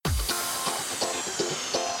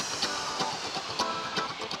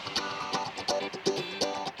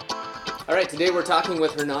right, today we're talking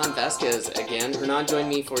with Hernan Vasquez again. Hernan joined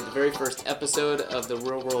me for the very first episode of the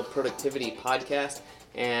Real World Productivity Podcast.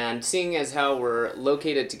 And seeing as how we're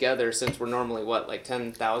located together, since we're normally, like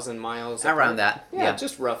 10,000 miles apart? Around that, yeah.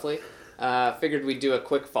 Just roughly. Figured we'd do a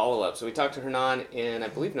quick follow-up. So we talked to Hernan in, I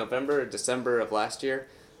believe, November or December of last year.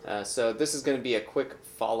 So this is going to be a quick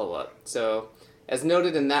follow-up. So as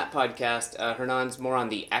noted in that podcast, Hernan's more on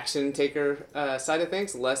the action taker side of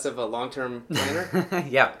things, less of a long-term planner.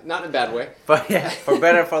 Yeah. Not in a bad way. But yeah, for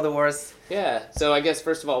better, for the worse. Yeah. So I guess,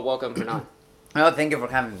 first of all, welcome, Hernan. Well, thank you for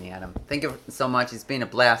having me, Adam. Thank you so much. It's been a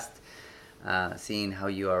blast seeing how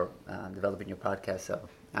you are developing your podcast. So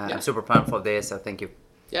I'm super pumped for this, so thank you.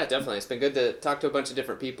 Yeah, definitely. It's been good to talk to a bunch of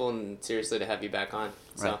different people and seriously to have you back on.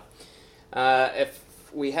 So if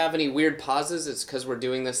we have any weird pauses, it's because we're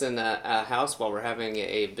doing this in a house while we're having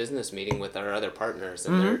a business meeting with our other partners,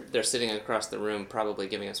 and they're sitting across the room probably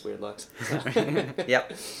giving us weird looks. So. Yep,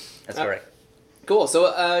 that's correct. Cool.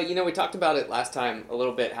 So, we talked about it last time a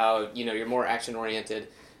little bit, how, you're more action-oriented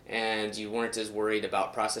and you weren't as worried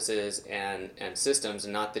about processes and systems,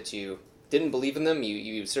 and not that you didn't believe in them.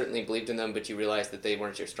 You certainly believed in them, but you realized that they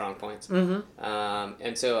weren't your strong points.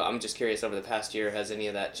 And so I'm just curious, over the past year, has any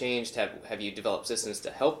of that changed? Have you developed systems to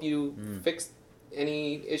help you fix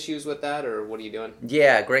any issues with that, or what are you doing?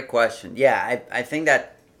 Yeah, great question. Yeah, I think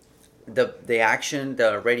that the action,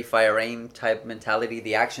 the ready, fire, aim type mentality,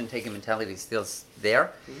 the action-taking mentality is still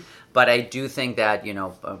there. But I do think that,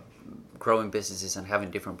 growing businesses and having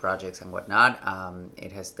different projects and whatnot,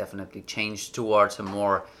 it has definitely changed towards a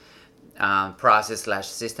more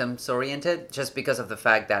process/systems oriented, just because of the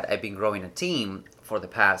fact that I've been growing a team for the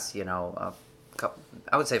past,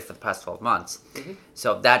 I would say for the past 12 months.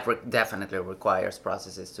 So that definitely requires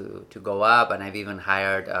processes to go up, and I've even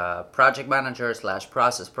hired a project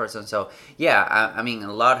manager/process person. So yeah, I mean,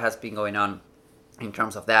 a lot has been going on in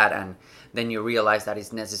terms of that, and then you realize that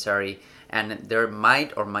it's necessary, and there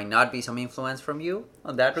might or might not be some influence from you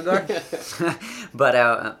on that regard. but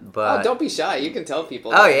oh, don't be shy. You can tell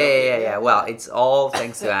people. Oh yeah. Well, it's all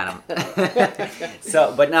thanks to Adam.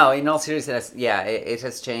 So, but no, in all seriousness, yeah, it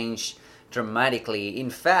has changed dramatically. In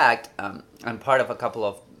fact, I'm part of a couple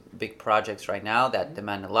of big projects right now that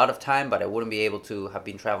demand a lot of time, but I wouldn't be able to have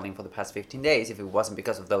been traveling for the past 15 days if it wasn't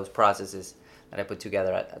because of those processes that I put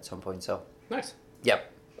together at some point. So nice. Yep.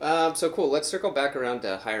 So cool. Let's circle back around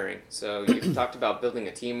to hiring. So you've talked about building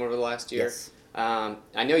a team over the last year. Yes.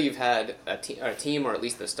 I know you've had a team, or at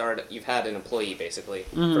least the start, you've had an employee basically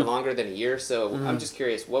for longer than a year. So I'm just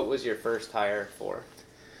curious, what was your first hire for?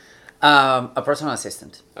 A personal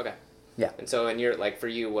assistant. Okay. Yeah. And so, for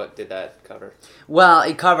you, what did that cover? Well,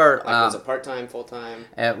 it covered. Was it part-time, full-time?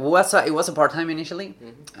 It was a part-time initially.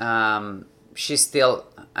 She's still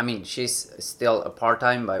a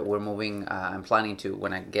part-time, but we're moving. I'm planning to,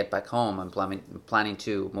 when I get back home, I'm planning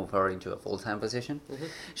to move her into a full-time position.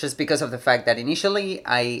 Just because of the fact that initially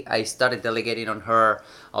I started delegating on her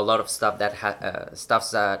a lot of stuff that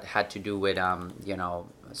had to do with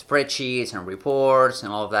spreadsheets and reports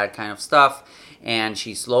and all of that kind of stuff. And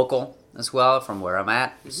she's local as well from where I'm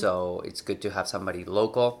at, so it's good to have somebody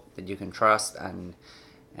local that you can trust, and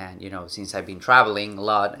since I've been traveling a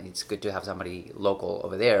lot, it's good to have somebody local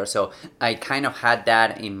over there. So I kind of had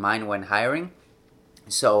that in mind when hiring.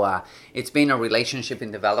 So it's been a relationship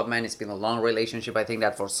in development. It's been a long relationship. I think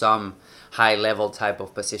that for some high-level type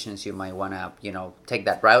of positions, you might want to, take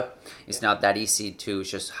that route. It's not that easy to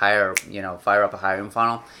just fire up a hiring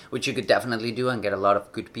funnel, which you could definitely do and get a lot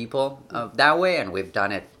of good people that way. And we've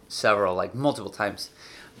done it multiple times.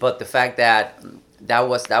 But the fact that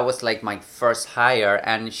was like my first hire,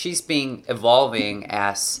 and she's been evolving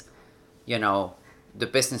as, the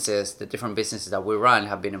different businesses that we run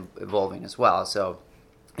have been evolving as well. So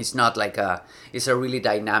it's not it's a really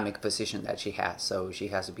dynamic position that she has. So she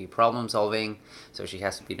has to be problem solving. So she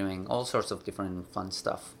has to be doing all sorts of different fun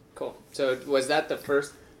stuff. Cool. So was that the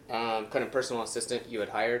first kind of personal assistant you had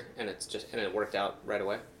hired, and it worked out right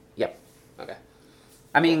away? Yep. Okay.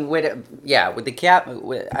 I mean, I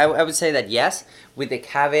would say that yes, with the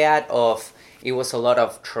caveat of it was a lot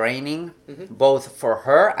of training, both for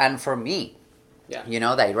her and for me. Yeah.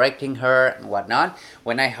 Directing her and whatnot.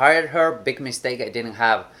 When I hired her, big mistake, I didn't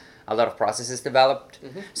have a lot of processes developed.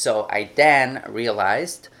 So I then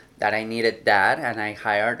realized that I needed that, and I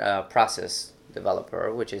hired a process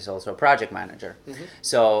developer, which is also a project manager.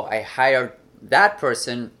 So I hired that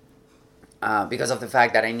person because of the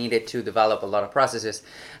fact that I needed to develop a lot of processes,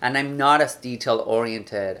 and I'm not as detail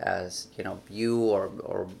oriented as you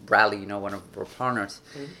or Bradley, one of our partners,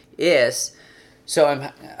 is. So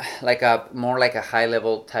I'm like a more like a high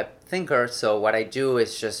level type thinker. So what I do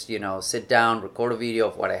is just sit down, record a video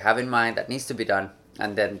of what I have in mind that needs to be done,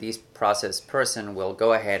 and then this process person will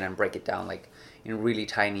go ahead and break it down like in really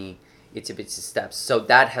tiny itsy bitsy steps. So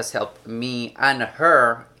that has helped me and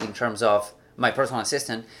her in terms of my personal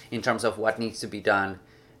assistant in terms of what needs to be done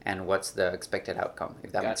and what's the expected outcome,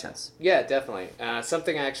 if that makes sense. Yeah, definitely.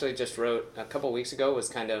 Something I actually just wrote a couple weeks ago was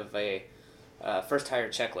kind of a first hire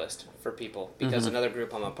checklist for people, because another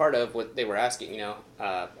group I'm a part of, what they were asking,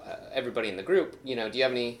 everybody in the group, do you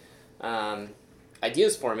have any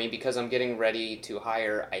ideas for me, because I'm getting ready to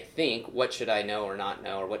hire, I think, what should I know or not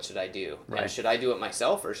know, or what should I do? Right. And should I do it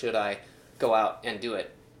myself, or should I go out and do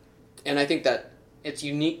it? And I think that it's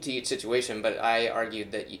unique to each situation, but I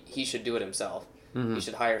argued that he should do it himself. You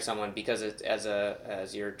should hire someone, because it's,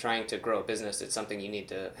 as you're trying to grow a business, it's something you need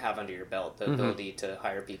to have under your belt, the ability to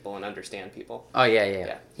hire people and understand people. Oh,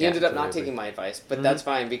 yeah. He ended up not taking my advice, but that's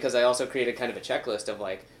fine, because I also created kind of a checklist of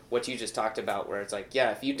like what you just talked about, where it's like,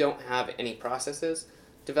 if you don't have any processes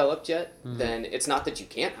developed yet, then it's not that you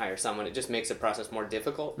can't hire someone, it just makes the process more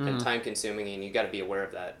difficult and time consuming, and you got to be aware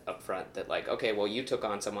of that up front, that like, okay, well, you took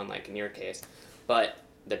on someone like in your case, but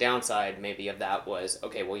the downside maybe of that was,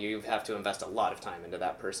 okay, well, you have to invest a lot of time into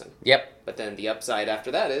that person. Yep. But then the upside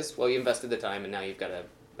after that is, well, you invested the time, and now you've got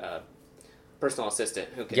a personal assistant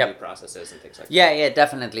who can do processes and things like that. Yeah,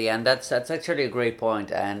 definitely. And that's actually a great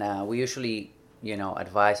point. And we usually,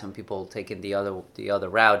 advise on people taking the other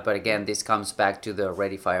route. But again, this comes back to the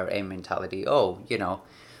ready, fire, aim mentality.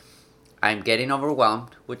 I'm getting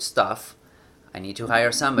overwhelmed with stuff. I need to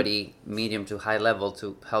hire somebody medium to high level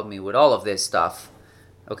to help me with all of this stuff.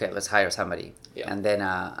 Okay, let's hire somebody, and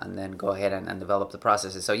then go ahead and develop the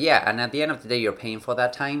processes. So and at the end of the day, you're paying for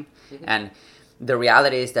that time. And the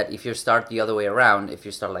reality is that if you start the other way around, if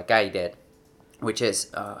you start like I did, which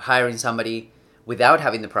is hiring somebody without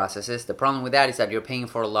having the processes, the problem with that is that you're paying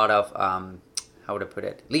for a lot of how would I put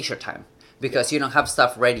it, leisure time, because you don't have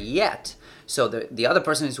stuff ready yet. So the other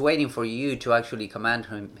person is waiting for you to actually command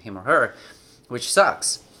him or her, which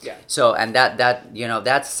sucks. Yeah. So and that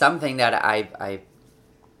that's something that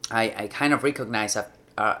I kind of recognize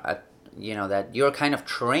that you're kind of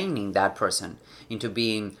training that person into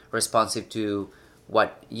being responsive to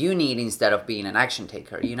what you need instead of being an action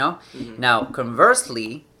taker, Now,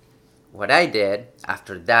 conversely, what I did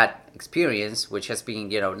after that experience, which has been,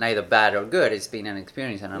 neither bad or good, it's been an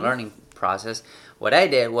experience and a learning process, what I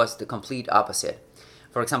did was the complete opposite.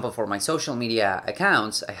 For example, for my social media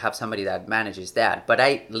accounts, I have somebody that manages that, but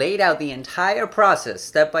I laid out the entire process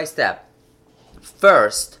step by step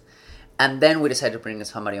first, and then we decided to bring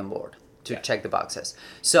somebody on board to check the boxes.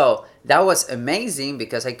 So that was amazing,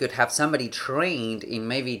 because I could have somebody trained in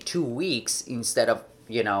maybe 2 weeks instead of,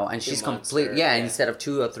 and she's instead of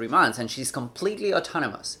 2 or 3 months, and she's completely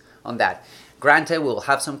autonomous on that. Granted, we'll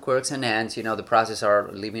have some quirks and ends, the process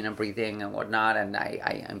are living and breathing and whatnot, and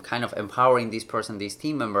I am kind of empowering this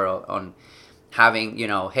team member on having,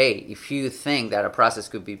 hey, if you think that a process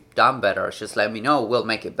could be done better, just let me know, we'll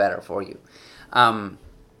make it better for you.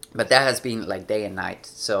 But that has been like day and night.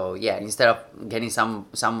 So instead of getting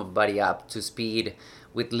somebody up to speed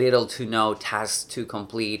with little to no tasks to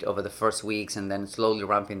complete over the first weeks and then slowly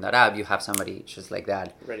ramping that up, you have somebody just like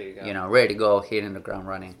that, ready to go. Ready to go, hitting the ground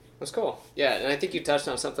running. That's cool. Yeah, and I think you touched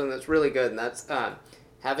on something that's really good, and that's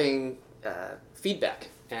having feedback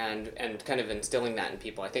and kind of instilling that in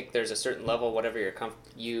people. I think there's a certain level, whatever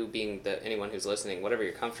you being anyone who's listening, whatever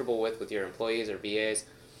you're comfortable with your employees or BAs,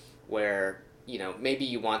 where maybe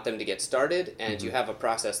you want them to get started and you have a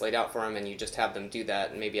process laid out for them, and you just have them do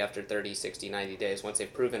that, and maybe after 30, 60, 90 days, once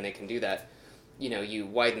they've proven they can do that, you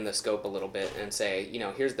widen the scope a little bit and say,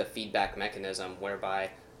 here's the feedback mechanism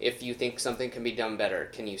whereby if you think something can be done better,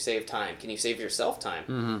 can you save time? Can you save yourself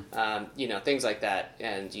time? Things like that.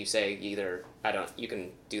 And you say either, you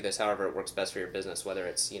can do this however it works best for your business, whether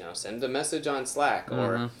it's, send a message on Slack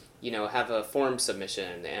or, have a form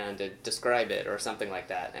submission and describe it or something like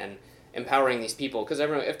that. And empowering these people, because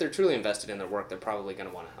everyone, if they're truly invested in their work, they're probably going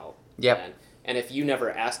to want to help. Yep. And if you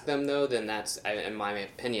never ask them, though, then that's, in my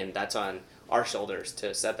opinion, that's on our shoulders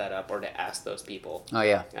to set that up or to ask those people. Oh,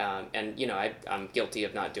 yeah. I'm guilty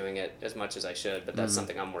of not doing it as much as I should, but that's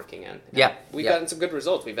something I'm working in. Yeah. We've gotten some good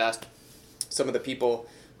results. We've asked some of the people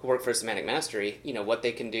who work for Semantic Mastery, what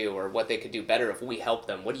they can do or what they could do better if we help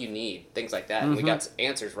them. What do you need? Things like that. And we got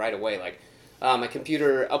answers right away, like, my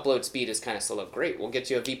computer upload speed is kind of slow. Great, we'll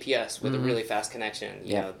get you a VPS with a really fast connection.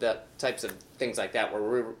 You know, that types of things like that,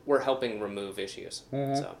 where we're helping remove issues.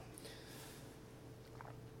 So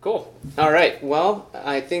Cool. All right. Well,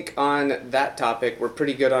 I think on that topic, we're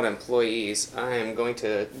pretty good on employees. I am going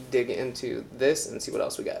to dig into this and see what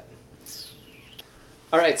else we got.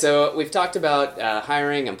 All right. So we've talked about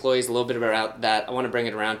hiring employees, a little bit about that. I want to bring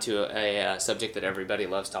it around to a subject that everybody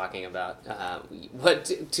loves talking about.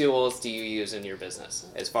 What tools do you use in your business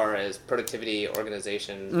as far as productivity,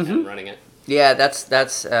 organization, and running it? Yeah,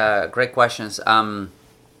 that's great questions.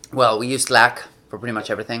 Well, we use Slack for pretty much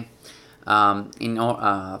everything.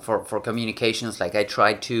 For communications, like I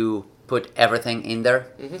try to put everything in there.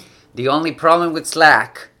 The only problem with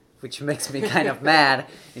Slack, which makes me kind of mad,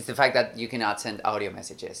 is the fact that you cannot send audio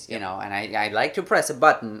messages. You know, and I like to press a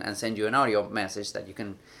button and send you an audio message that you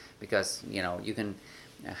can, because you can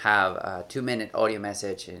have a 2-minute audio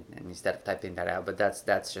message and instead of typing that out. But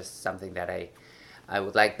that's just something that I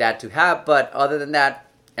would like that to have. But other than that,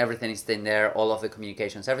 everything is in there. All of the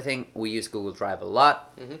communications, everything. We use Google Drive a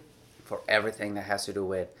lot. For everything that has to do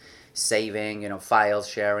with saving, files,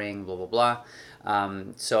 sharing, blah, blah,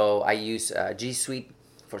 blah. So I use G Suite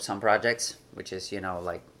for some projects, which is,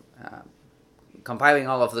 compiling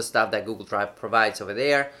all of the stuff that Google Drive provides over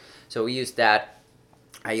there. So we use that.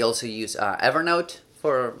 I also use Evernote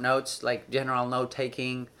for notes, like general note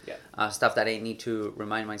taking, stuff that I need to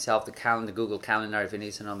remind myself. The Google Calendar, if it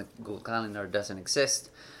isn't on the Google Calendar, doesn't exist.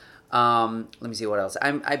 Let me see what else.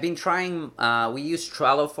 I've been trying. We use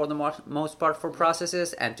Trello for the most part for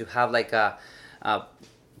processes, and to have like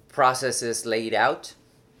processes laid out,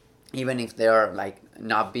 even if they're like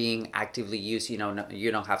not being actively used. You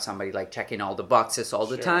don't have somebody like checking all the boxes all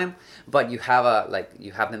the time, but you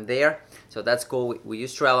have them there. So that's cool. We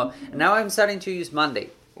use Trello, and now I'm starting to use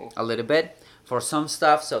Monday a little bit for some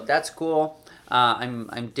stuff. So that's cool.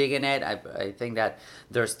 I'm digging it. I think that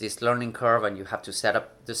there's this learning curve, and you have to set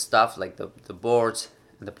up the stuff like the boards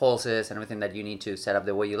and the pulses and everything that you need to set up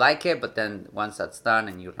the way you like it. But then once that's done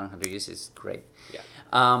and you learn how to use it, it's great. Yeah.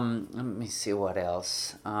 Let me see what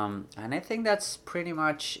else. And I think that's pretty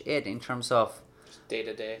much it in terms of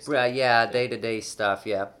day-to-day stuff. Right, yeah, day-to-day stuff.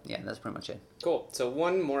 Yeah, that's pretty much it. Cool. So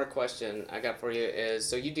one more question I got for you is,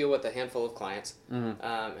 so you deal with a handful of clients.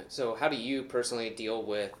 So how do you personally deal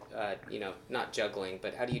with, not juggling,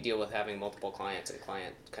 but how do you deal with having multiple clients and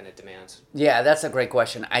client kind of demands? Yeah, that's a great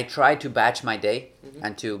question. I try to batch my day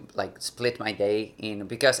and to split my day in,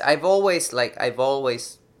 because I've always,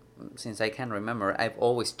 since I can remember, I've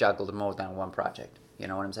always juggled more than one project. You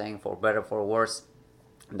know what I'm saying? For better, for worse.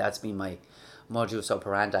 That's been my modus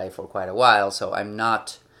operandi for quite a while, so I'm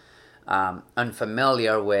not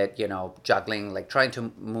unfamiliar with juggling, like trying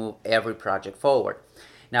to move every project forward.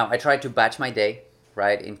 Now I try to batch my day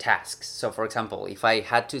right in tasks. So for example, if I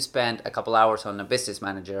had to spend a couple hours on a business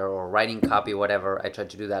manager or writing copy, whatever, I try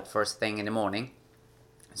to do that first thing in the morning.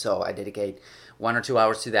 So I dedicate 1 or 2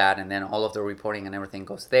 hours to that, and then all of the reporting and everything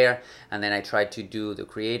goes there, and then I try to do the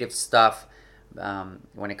creative stuff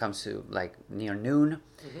when it comes to like near noon,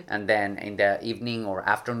 and then in the evening or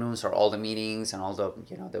afternoons are all the meetings and all the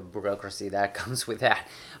the bureaucracy that comes with that.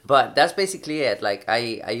 But that's basically it. Like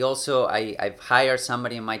I've hired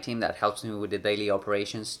somebody in my team that helps me with the daily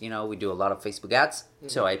operations. We do a lot of Facebook ads,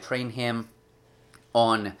 so I train him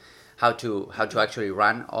on how to actually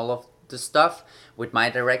run all of the stuff with my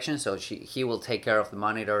direction. So he will take care of the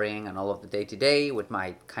monitoring and all of the day-to-day with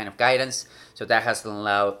my kind of guidance. So that has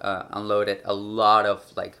unloaded a lot of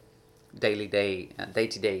like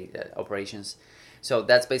day-to-day operations. So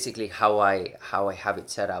that's basically how I have it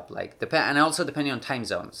set up. And also depending on time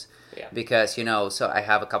zones. Yeah. Because so I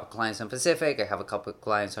have a couple clients on Pacific, I have a couple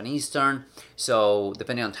clients on Eastern. So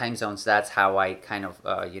depending on time zones, that's how I kind of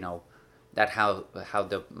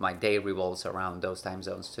my day revolves around those time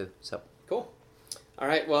zones too. So cool. All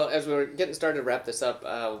right. Well, as we're getting started to wrap this up,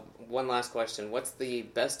 one last question: what's the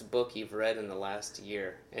best book you've read in the last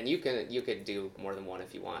year? And you could do more than one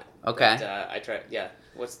if you want. Okay. But, I try. Yeah.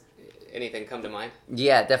 What's anything come to mind?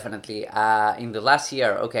 Yeah, definitely. In the last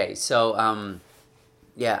year. Okay. So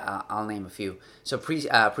I'll name a few. So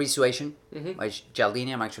Persuasion by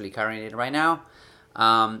Cialdini. I'm actually carrying it right now.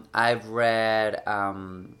 I've read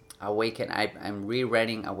Awaken. I'm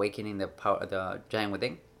rereading Awakening the Giant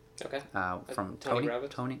Within. Okay. From Tony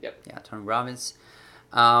Robbins. Yep. Yeah, Tony Robbins.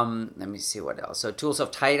 Let me see what else. So Tools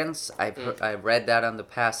of Titans. I've read that on the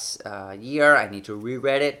past year. I need to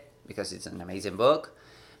reread it because it's an amazing book,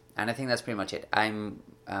 and I think that's pretty much it. I'm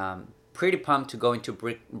pretty pumped to go into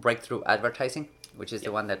breakthrough advertising, which is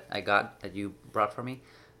the one that I got that you brought for me.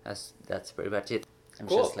 That's pretty much it.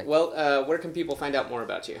 Cool. Well, where can people find out more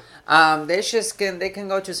about you? They can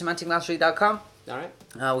go to semanticmastery.com. All right.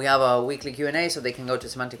 We have a weekly Q&A, so they can go to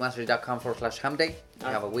semanticmastery.com/hump-day. We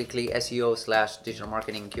have a weekly SEO/digital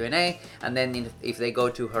marketing Q&A. And then if they go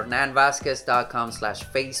to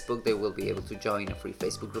hernanvazquez.com/Facebook, they will be able to join a free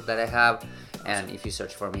Facebook group that I have. And if you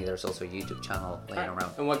search for me, there's also a YouTube channel laying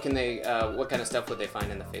around. And what kind of stuff would they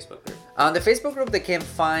find in the Facebook group? On the Facebook group, they can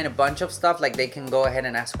find a bunch of stuff. Like they can go ahead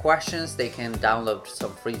and ask questions. They can download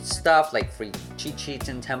some free stuff, like free cheat sheets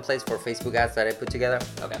and templates for Facebook ads that I put together.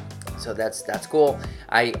 Okay. So that's cool.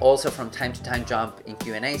 I also from time to time jump in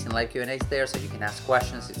Q&As and live Q&As there, so you can ask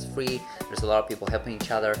questions. It's free. There's a lot of people helping each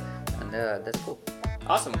other, and that's cool.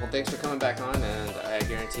 Awesome. Well, thanks for coming back on, and I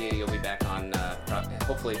guarantee you'll be back on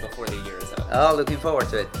hopefully before the year is up. Oh, looking forward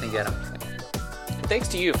to it. Thank you, Adam. And thanks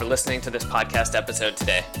to you for listening to this podcast episode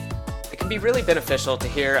today. It can be really beneficial to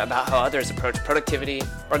hear about how others approach productivity,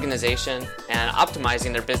 organization, and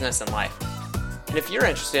optimizing their business and life. And if you're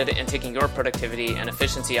interested in taking your productivity and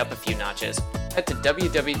efficiency up a few notches, head to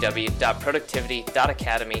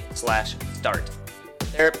www.productivity.academy/start.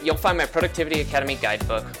 There, you'll find my Productivity Academy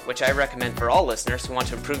guidebook, which I recommend for all listeners who want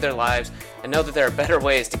to improve their lives and know that there are better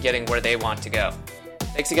ways to getting where they want to go.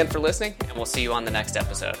 Thanks again for listening, and we'll see you on the next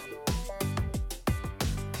episode.